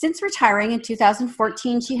 Since retiring in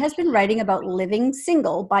 2014, she has been writing about living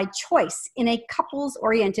single by choice in a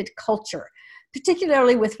couples-oriented culture,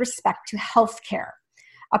 particularly with respect to healthcare.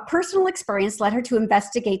 A personal experience led her to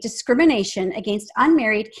investigate discrimination against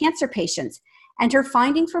unmarried cancer patients, and her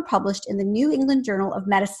findings were published in the New England Journal of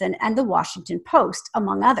Medicine and the Washington Post,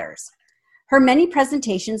 among others. Her many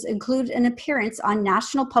presentations include an appearance on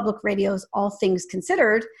National Public Radio's All Things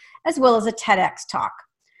Considered, as well as a TEDx talk.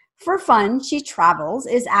 For fun, she travels,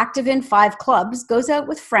 is active in 5 clubs, goes out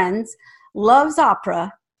with friends, loves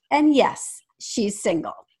opera, and yes, she's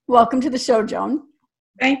single. Welcome to the show, Joan.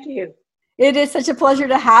 Thank you. It is such a pleasure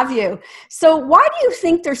to have you. So why do you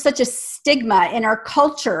think there's such a stigma in our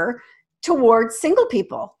culture towards single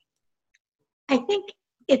people? I think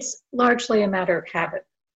it's largely a matter of habit.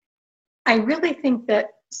 I really think that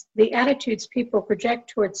the attitudes people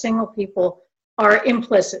project towards single people are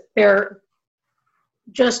implicit. They're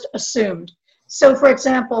just assumed. So, for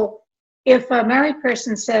example, if a married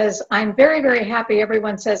person says, I'm very, very happy,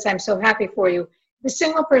 everyone says, I'm so happy for you. The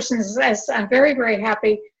single person says, I'm very, very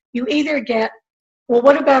happy. You either get, well,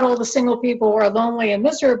 what about all the single people who are lonely and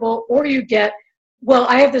miserable? Or you get, well,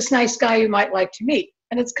 I have this nice guy you might like to meet.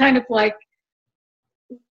 And it's kind of like,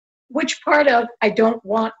 which part of I don't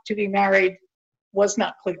want to be married was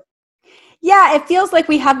not clear. Yeah, it feels like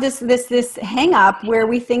we have this hang up where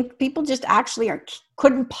we think people just actually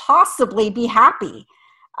couldn't possibly be happy.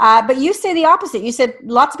 But you say the opposite. You said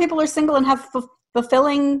lots of people are single and have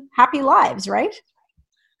fulfilling, happy lives, right?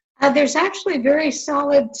 There's actually very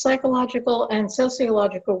solid psychological and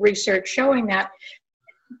sociological research showing that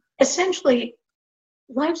essentially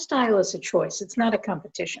lifestyle is a choice. It's not a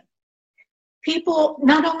competition. People,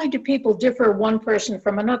 not only do people differ one person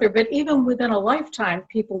from another, but even within a lifetime,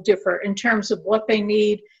 people differ in terms of what they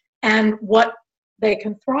need and what they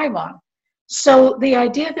can thrive on. So the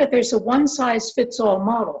idea that there's a one-size-fits-all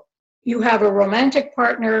model, you have a romantic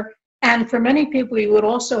partner, and for many people, you would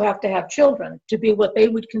also have to have children to be what they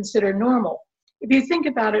would consider normal. If you think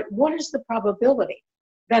about it, what is the probability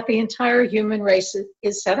that the entire human race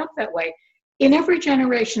is set up that way? In every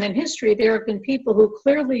generation in history, there have been people who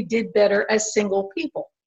clearly did better as single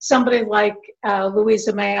people. Somebody like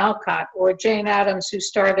Louisa May Alcott or Jane Addams, who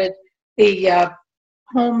started the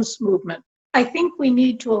Holmes movement. I think we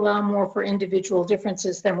need to allow more for individual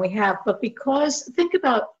differences than we have, but because, think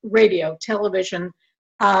about radio, television,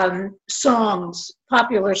 songs,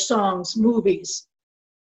 popular songs, movies,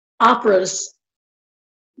 operas.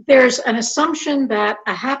 There's an assumption that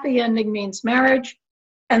a happy ending means marriage,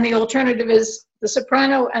 and the alternative is the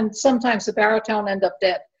soprano and sometimes the baritone end up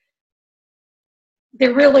dead.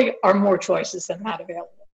 There really are more choices than that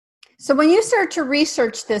available. So when you started to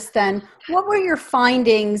research this then, what were your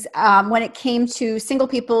findings when it came to single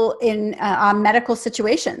people in medical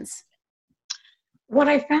situations? What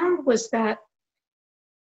I found was that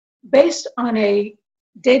based on a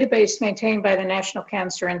database maintained by the National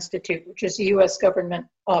Cancer Institute, which is a US government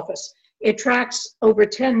office, it tracks over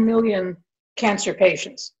 10 million cancer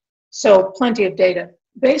patients. So plenty of data.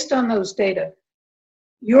 Based on those data,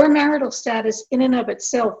 your marital status in and of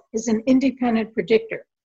itself is an independent predictor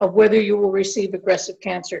of whether you will receive aggressive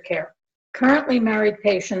cancer care. Currently married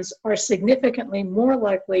patients are significantly more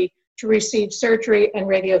likely to receive surgery and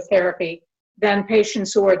radiotherapy than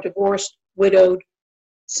patients who are divorced, widowed,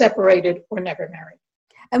 separated, or never married.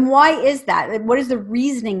 And why is that? What is the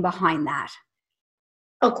reasoning behind that?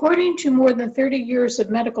 According to more than 30 years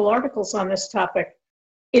of medical articles on this topic,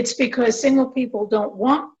 it's because single people don't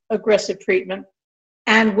want aggressive treatment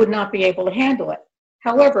and would not be able to handle it.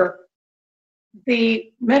 However,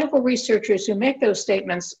 the medical researchers who make those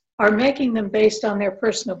statements are making them based on their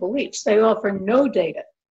personal beliefs. They offer no data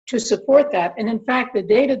to support that. And in fact, the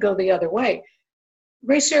data go the other way.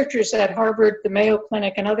 Researchers at Harvard, the Mayo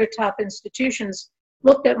Clinic, and other top institutions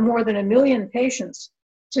looked at more than 1 million patients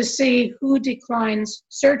to see who declines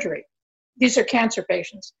surgery. These are cancer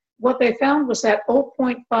patients. What they found was that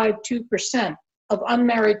 0.52% of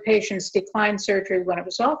unmarried patients declined surgery when it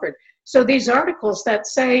was offered. So these articles that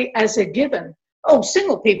say as a given, oh,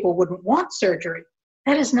 single people wouldn't want surgery,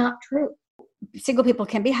 that is not true. Single people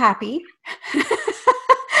can be happy.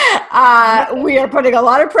 We are putting a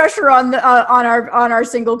lot of pressure on our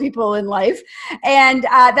single people in life, and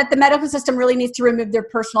that the medical system really needs to remove their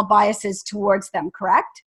personal biases towards them,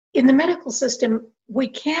 correct? In the medical system, we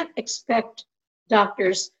can't expect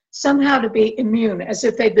doctors somehow to be immune, as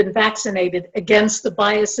if they've been vaccinated against the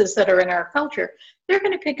biases that are in our culture. They're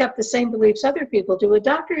going to pick up the same beliefs other people do. A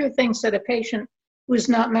doctor who thinks that a patient who's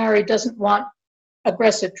not married doesn't want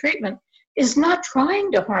aggressive treatment is not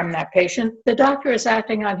trying to harm that patient. The doctor is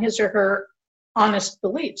acting on his or her honest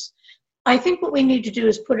beliefs. I think what we need to do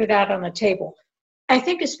is put it out on the table. I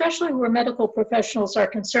think especially where medical professionals are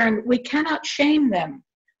concerned, we cannot shame them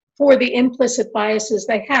for the implicit biases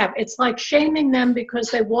they have. It's like shaming them because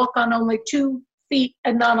they walk on only 2 feet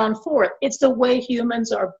and not on 4. It's the way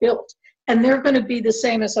humans are built, and they're going to be the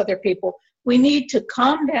same as other people. We need to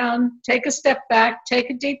calm down, take a step back, take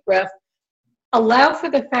a deep breath, allow for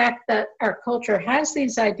the fact that our culture has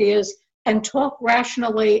these ideas, and talk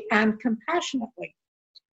rationally and compassionately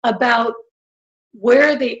about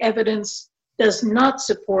where the evidence does not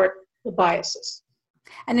support the biases.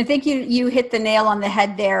 And I think you hit the nail on the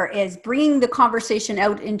head there, is bringing the conversation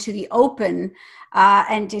out into the open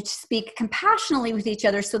and to speak compassionately with each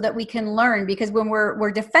other so that we can learn, because when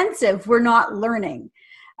we're defensive, we're not learning.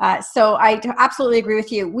 So I absolutely agree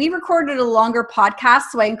with you. We recorded a longer podcast,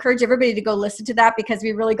 so I encourage everybody to go listen to that, because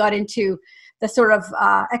we really got into the sort of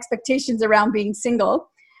expectations around being single.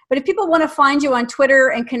 But if people want to find you on Twitter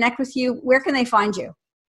and connect with you, where can they find you?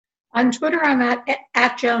 On Twitter, I'm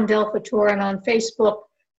at Joan Del Futur, and on Facebook,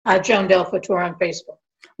 Joan Del Futur on Facebook.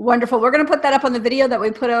 Wonderful. We're going to put that up on the video that we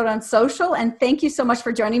put out on social. And thank you so much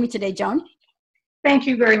for joining me today, Joan. Thank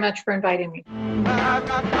you very much for inviting me. I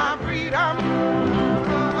got my freedom.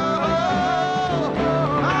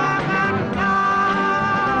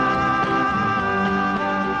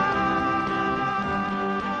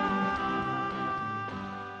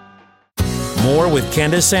 More with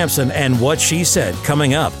Candace Sampson and What She Said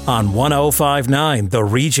coming up on 105.9 The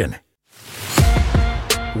Region.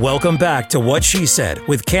 Welcome back to What She Said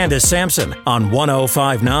with Candace Sampson on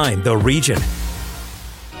 105.9 The Region.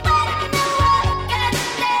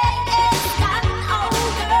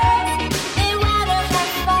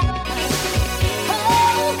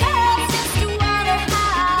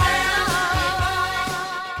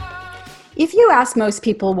 If you asked most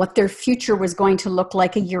people what their future was going to look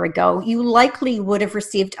like a year ago, you likely would have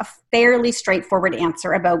received a fairly straightforward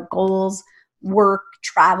answer about goals, work,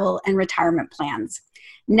 travel, and retirement plans.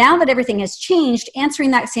 Now that everything has changed, answering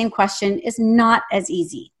that same question is not as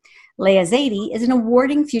easy. Leah Zaidi is an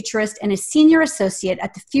awarding futurist and a senior associate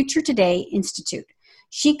at the Future Today Institute.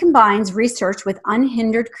 She combines research with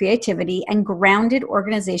unhindered creativity and grounded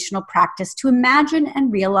organizational practice to imagine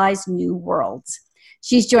and realize new worlds.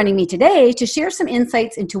 She's joining me today to share some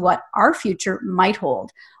insights into what our future might hold.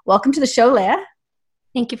 Welcome to the show, Leah.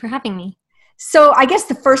 Thank you for having me. So I guess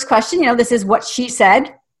the first question, this is what she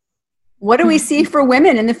said. What do we see for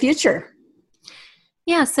women in the future?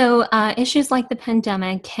 Yeah, so issues like the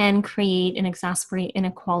pandemic can create and exacerbate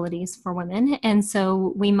inequalities for women. And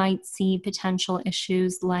so we might see potential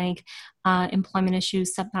issues like employment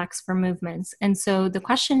issues, setbacks for movements. And so the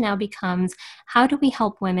question now becomes, how do we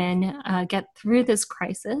help women get through this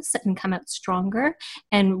crisis and come out stronger?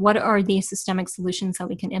 And what are the systemic solutions that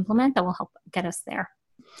we can implement that will help get us there?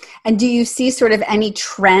 And do you see sort of any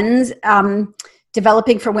trends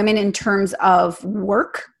developing for women in terms of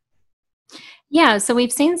work? Yeah, so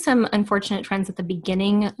we've seen some unfortunate trends at the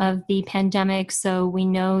beginning of the pandemic. So we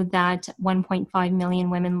know that 1.5 million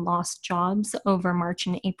women lost jobs over March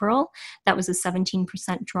and April. That was a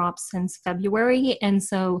 17% drop since February. And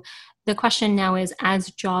so the question now is,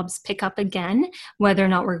 as jobs pick up again, whether or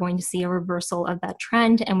not we're going to see a reversal of that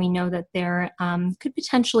trend. And we know that there could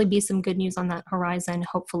potentially be some good news on that horizon,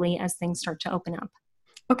 hopefully, as things start to open up.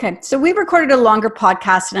 Okay, so we recorded a longer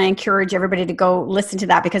podcast, and I encourage everybody to go listen to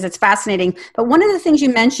that because it's fascinating. But one of the things you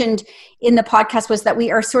mentioned in the podcast was that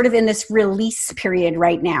we are sort of in this release period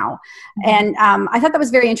right now. And I thought that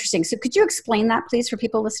was very interesting. So could you explain that, please, for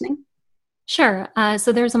people listening? Sure.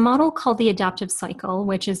 So there's a model called the adaptive cycle,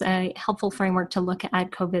 which is a helpful framework to look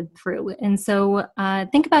at COVID through. And so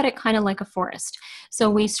think about it kind of like a forest. So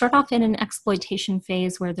we start off in an exploitation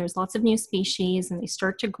phase where there's lots of new species and they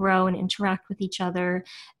start to grow and interact with each other.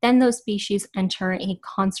 Then those species enter a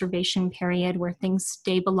conservation period where things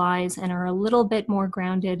stabilize and are a little bit more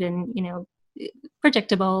grounded and,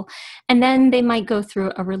 predictable. And then they might go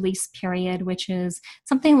through a release period, which is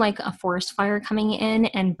something like a forest fire coming in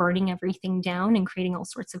and burning everything down and creating all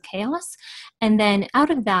sorts of chaos. And then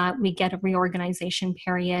out of that, we get a reorganization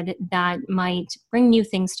period that might bring new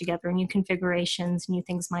things together, new configurations, new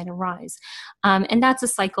things might arise. And that's a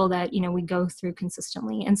cycle that, we go through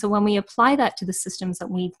consistently. And so when we apply that to the systems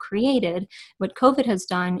that we've created, what COVID has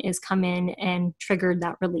done is come in and triggered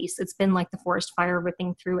that release. It's been like the forest fire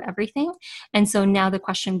ripping through everything. And so now the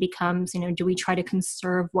question becomes, do we try to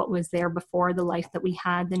conserve what was there before, the life that we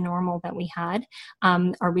had, the normal that we had?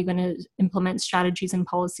 Are we going to implement strategies and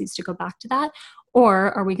policies to go back to that?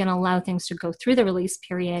 Or are we going to allow things to go through the release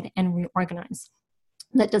period and reorganize?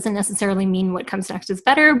 That doesn't necessarily mean what comes next is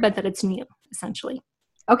better, but that it's new, essentially.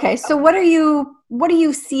 Okay, so what are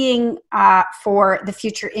you seeing for the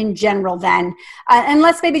future in general then? And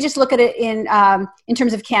let's maybe just look at it in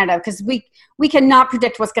terms of Canada, because we cannot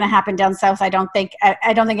predict what's going to happen down south. I don't think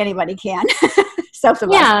anybody can. South of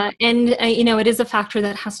us. Yeah, and it is a factor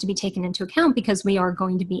that has to be taken into account because we are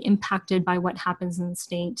going to be impacted by what happens in the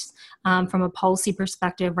states from a policy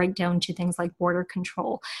perspective, right down to things like border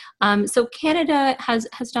control. So Canada has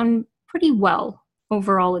done pretty well.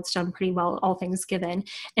 Overall, it's done pretty well, all things given.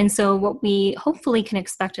 And so what we hopefully can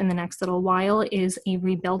expect in the next little while is a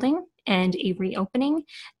rebuilding and a reopening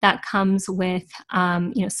that comes with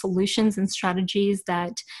solutions and strategies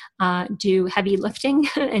that do heavy lifting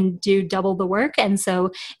and do double the work. And so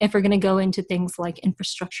if we're going to go into things like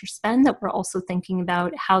infrastructure spend, that we're also thinking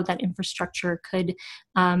about how that infrastructure could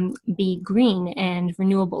be green and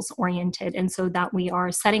renewables oriented, and so that we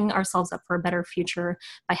are setting ourselves up for a better future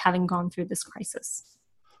by having gone through this crisis.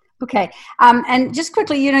 Okay. And just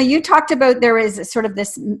quickly, you talked about there is sort of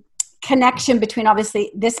this connection between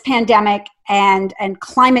obviously this pandemic and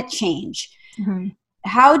climate change. Mm-hmm.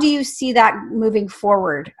 How do you see that moving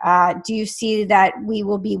forward? Do you see that we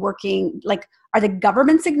will be working, like, are the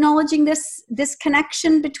governments acknowledging this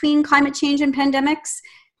connection between climate change and pandemics?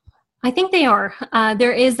 I think they are.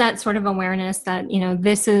 There is that sort of awareness that,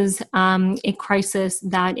 this is a crisis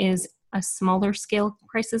that is a smaller scale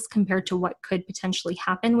crisis compared to what could potentially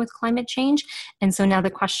happen with climate change. And so now the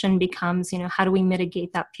question becomes, how do we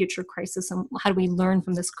mitigate that future crisis, and how do we learn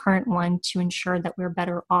from this current one to ensure that we're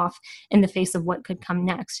better off in the face of what could come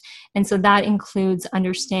next? And so that includes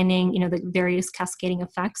understanding, the various cascading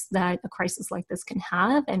effects that a crisis like this can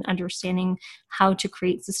have, and understanding how to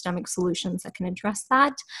create systemic solutions that can address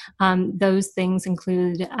that. Those things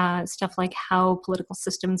include stuff like how political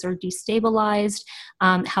systems are destabilized,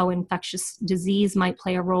 how infectious disease might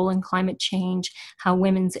play a role in climate change, how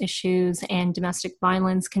women's issues and domestic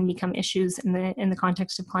violence can become issues in the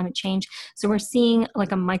context of climate change. So we're seeing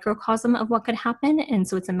like a microcosm of what could happen, and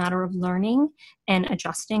so it's a matter of learning and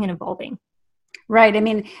adjusting and evolving. Right. I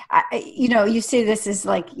mean, you say this is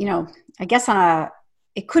like, I guess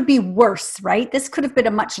it could be worse, right? This could have been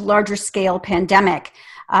a much larger scale pandemic.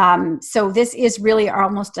 So this is really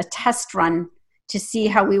almost a test run to see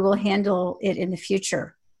how we will handle it in the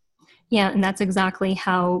future. Yeah, and that's exactly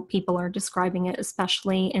how people are describing it,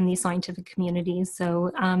 especially in the scientific communities.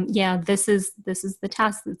 So this is the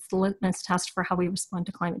test. It's the litmus test for how we respond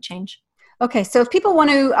to climate change. Okay, so if people want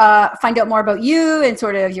to find out more about you and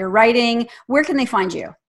sort of your writing, where can they find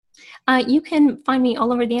you? You can find me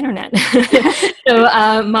all over the internet. So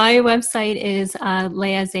my website is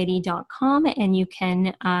leahzadeh.com, and you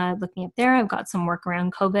can look me up there. I've got some work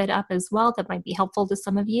around COVID up as well that might be helpful to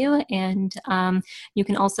some of you. And you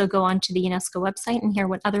can also go on to the UNESCO website and hear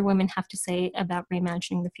what other women have to say about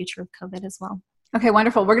reimagining the future of COVID as well. Okay,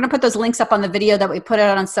 wonderful. We're going to put those links up on the video that we put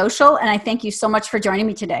out on social. And I thank you so much for joining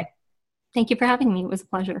me today. Thank you for having me. It was a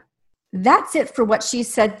pleasure. That's it for What She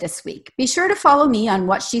Said this week. Be sure to follow me on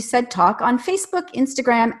What She Said Talk on Facebook,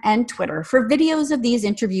 Instagram, and Twitter for videos of these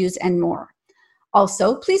interviews and more.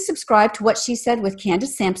 Also, please subscribe to What She Said with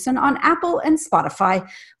Candace Sampson on Apple and Spotify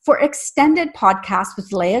for extended podcasts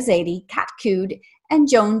with Leah Zadeh, Kat Cood, and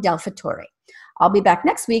Joan Del Fattore. I'll be back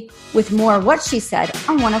next week with more What She Said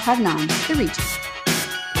on 105.9 The Region.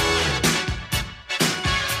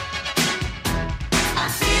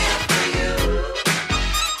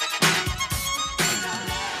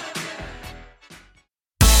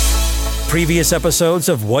 Previous episodes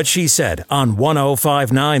of What She Said on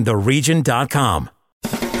 1059theregion.com.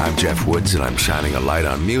 I'm Jeff Woods, and I'm shining a light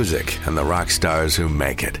on music and the rock stars who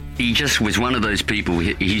make it. He just was one of those people,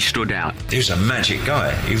 he stood out. He was a magic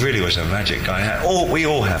guy. He really was a magic guy. We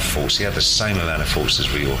all have faults. He had the same amount of faults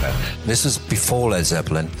as we all had. This was before Led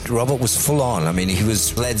Zeppelin. Robert was full on. I mean, he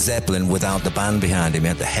was Led Zeppelin without the band behind him. He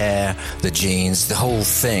had the hair, the jeans, the whole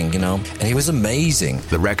thing, and he was amazing.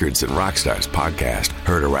 The Records and Rockstars podcast,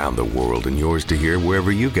 heard around the world and yours to hear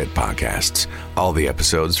wherever you get podcasts. All the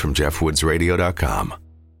episodes from jeffwoodsradio.com.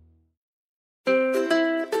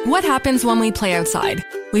 What happens when we play outside?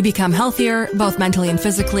 We become healthier, both mentally and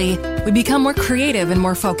physically. We become more creative and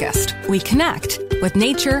more focused. We connect with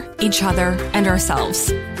nature, each other, and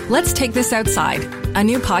ourselves. Let's Take This Outside, a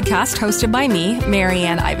new podcast hosted by me,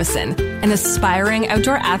 Marianne Iveson, an aspiring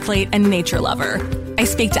outdoor athlete and nature lover. I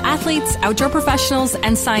speak to athletes, outdoor professionals,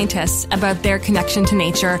 and scientists about their connection to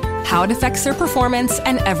nature, how it affects their performance,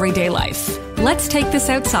 and everyday life. Let's Take This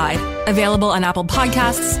Outside, available on Apple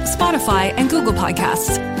Podcasts, Spotify, and Google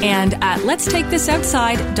Podcasts, and at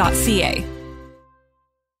letstakethisoutside.ca.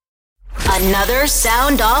 Another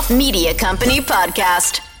Sound Off Media Company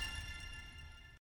podcast.